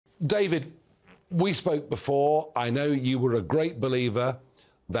David, we spoke before. I know you were a great believer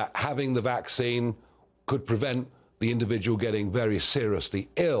that having the vaccine could prevent the individual getting very seriously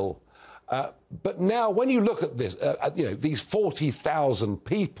ill. But now, when you look at this, these 40,000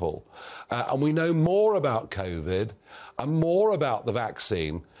 people, and we know more about COVID and more about the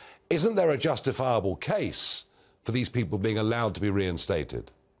vaccine, isn't there a justifiable case for these people being allowed to be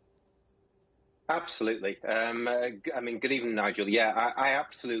reinstated? Absolutely. Good evening, Nigel. Yeah, I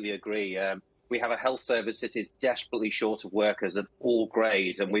absolutely agree. We have a health service that is desperately short of workers at all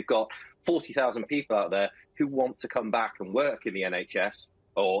grades, and we've got 40,000 people out there who want to come back and work in the NHS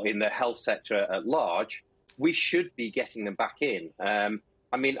or in the health sector at large. We should be getting them back in.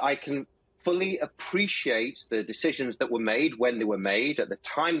 I can fully appreciate the decisions that were made when they were made. At the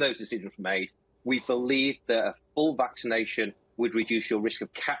time those decisions were made, we believed that a full vaccination would reduce your risk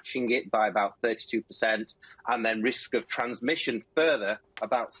of catching it by about 32%, and then risk of transmission further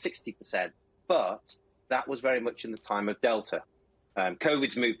about 60%. But that was very much in the time of Delta.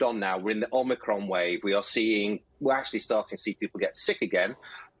 COVID's moved on now. We're in the Omicron wave. We're actually starting to see people get sick again.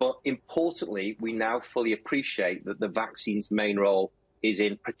 But importantly, we now fully appreciate that the vaccine's main role is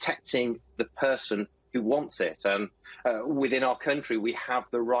in protecting the person who wants it. And within our country, we have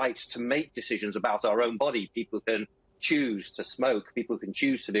the right to make decisions about our own body. People can choose to smoke. People can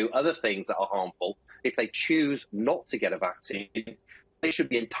choose to do other things that are harmful. If they choose not to get a vaccine, they should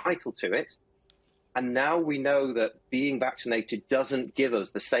be entitled to it. And now we know that being vaccinated doesn't give us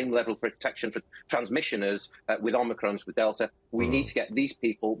the same level of protection for transmission as with Omicrons, with Delta. We need to get these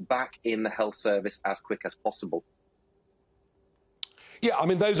people back in the health service as quick as possible. Yeah, I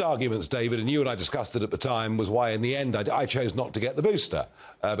mean, those arguments, David, and you and I discussed it at the time, was why in the end I chose not to get the booster,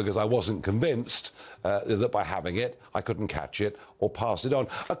 because I wasn't convinced that by having it, I couldn't catch it or pass it on.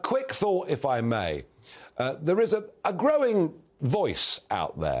 A quick thought, if I may. There is a growing voice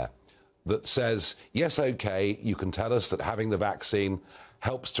out there that says, yes, OK, you can tell us that having the vaccine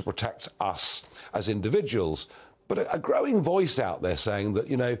helps to protect us as individuals. But a growing voice out there saying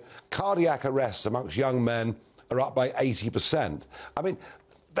that, cardiac arrests amongst young men are up by 80%. I mean,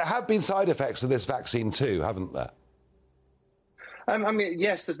 there have been side effects of this vaccine too, haven't there?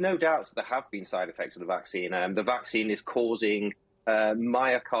 Yes, there's no doubt that there have been side effects of the vaccine. The vaccine is causing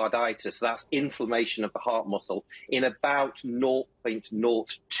myocarditis, that's inflammation of the heart muscle, in about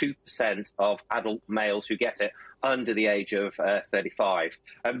 0.02% of adult males who get it under the age of 35.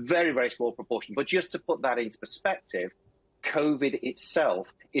 A very, very small proportion. But just to put that into perspective, COVID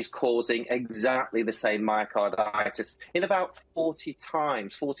itself is causing exactly the same myocarditis in about 40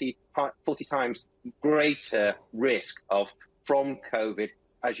 times greater risk from COVID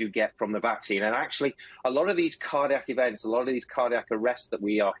as you get from the vaccine. And actually, a lot of these cardiac events, a lot of these cardiac arrests that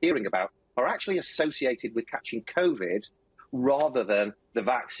we are hearing about are actually associated with catching COVID rather than the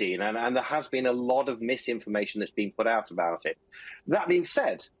vaccine. And there has been a lot of misinformation that's been put out about it. That being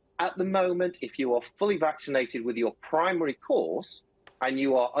said, at the moment, if you are fully vaccinated with your primary course and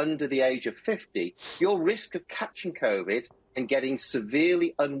you are under the age of 50, your risk of catching COVID and getting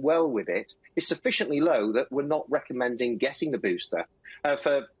severely unwell with it is sufficiently low that we're not recommending getting the booster.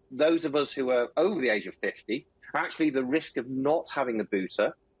 For those of us who are over the age of 50, actually the risk of not having the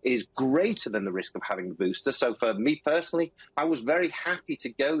booster is greater than the risk of having the booster. So for me personally, I was very happy to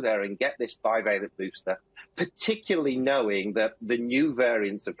go there and get this bivalent booster, particularly knowing that the new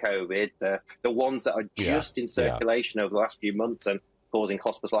variants of COVID, the ones that are just in circulation over the last few months and causing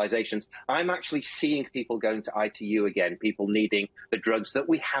hospitalizations, I'm actually seeing people going to ITU again, people needing the drugs that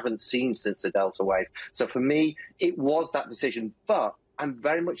we haven't seen since the Delta wave. So for me, it was that decision. But I'm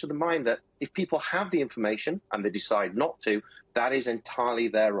very much of the mind that if people have the information and they decide not to, that is entirely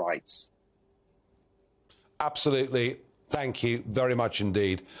their rights. Absolutely. Thank you very much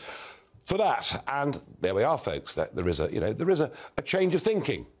indeed for that. And there we are, folks. There is a change of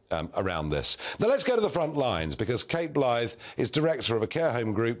thinking around this. Now let's go to the front lines, because Kate Blythe is director of a care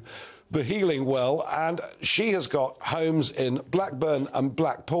home group, The Healing Well, and she has got homes in Blackburn and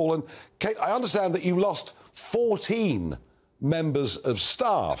Blackpool. And Kate, I understand that you lost 14 members of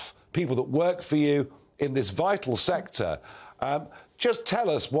staff, people that work for you in this vital sector. Just tell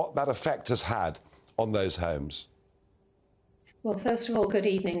us what that effect has had on those homes. Well, first of all, good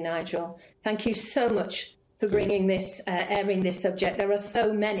evening, Nigel. Thank you so much for bringing this, airing this subject. There are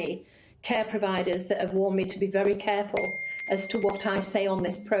so many care providers that have warned me to be very careful as to what I say on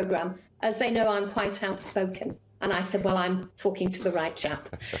this programme, as they know I'm quite outspoken. And I said, well, I'm talking to the right chap.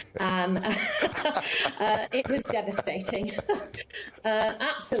 It was devastating,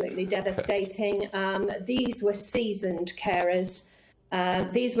 absolutely devastating. These were seasoned carers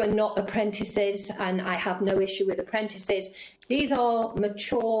These were not apprentices, and I have no issue with apprentices. These are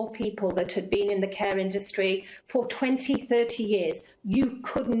mature people that had been in the care industry for 20, 30 years. You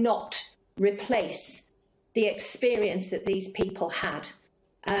could not replace the experience that these people had,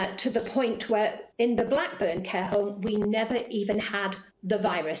 to the point where in the Blackburn care home, we never even had the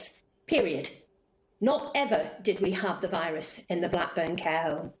virus, period. Not ever did we have the virus in the Blackburn care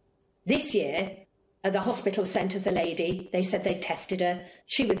home. This year, the hospital sent us a lady. They said they'd tested her.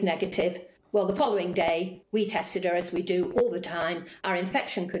 She was negative. Well, the following day, we tested her, as we do all the time. Our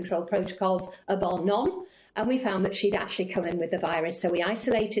infection control protocols are bar none, and we found that she'd actually come in with the virus. So we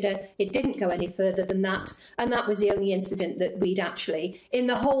isolated her. It didn't go any further than that, and that was the only incident that we'd actually, in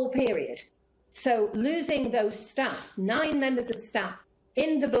the whole period. So losing those staff, 9 members of staff,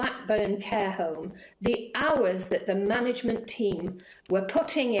 in the Blackburn care home, the hours that the management team were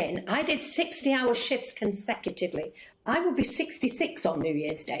putting in, I did 60-hour shifts consecutively. I will be 66 on New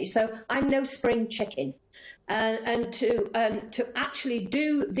Year's Day, so I'm no spring chicken. And to actually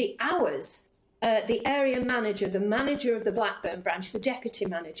do the hours, the area manager, the manager of the Blackburn branch, the deputy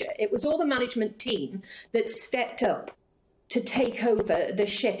manager, it was all the management team that stepped up to take over the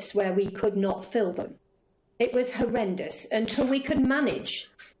shifts where we could not fill them. It was horrendous until we could manage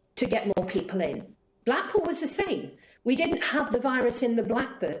to get more people in. Blackpool was the same. We didn't have the virus in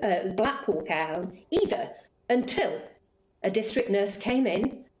the Blackpool care home either until a district nurse came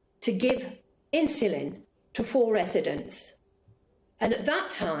in to give insulin to 4 residents. And at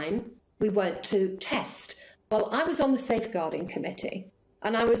that time, we went to test. Well, I was on the safeguarding committee,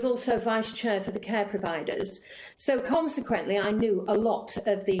 and I was also vice chair for the care providers. So consequently, I knew a lot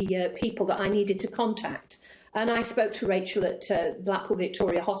of the people that I needed to contact. And I spoke to Rachel at Blackpool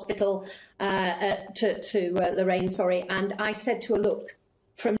Victoria Hospital, to Lorraine, sorry, and I said to her, look,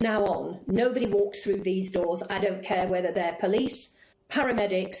 from now on, nobody walks through these doors. I don't care whether they're police,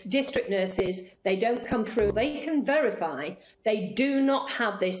 paramedics, district nurses, they don't come through. They can verify they do not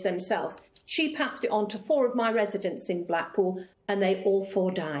have this themselves. She passed it on to 4 of my residents in Blackpool, and they all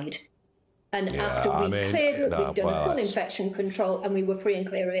 4 died. And after we cleared it, we'd done a full infection control, and we were free and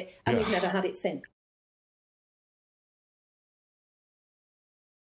clear of it, and we've never had it since.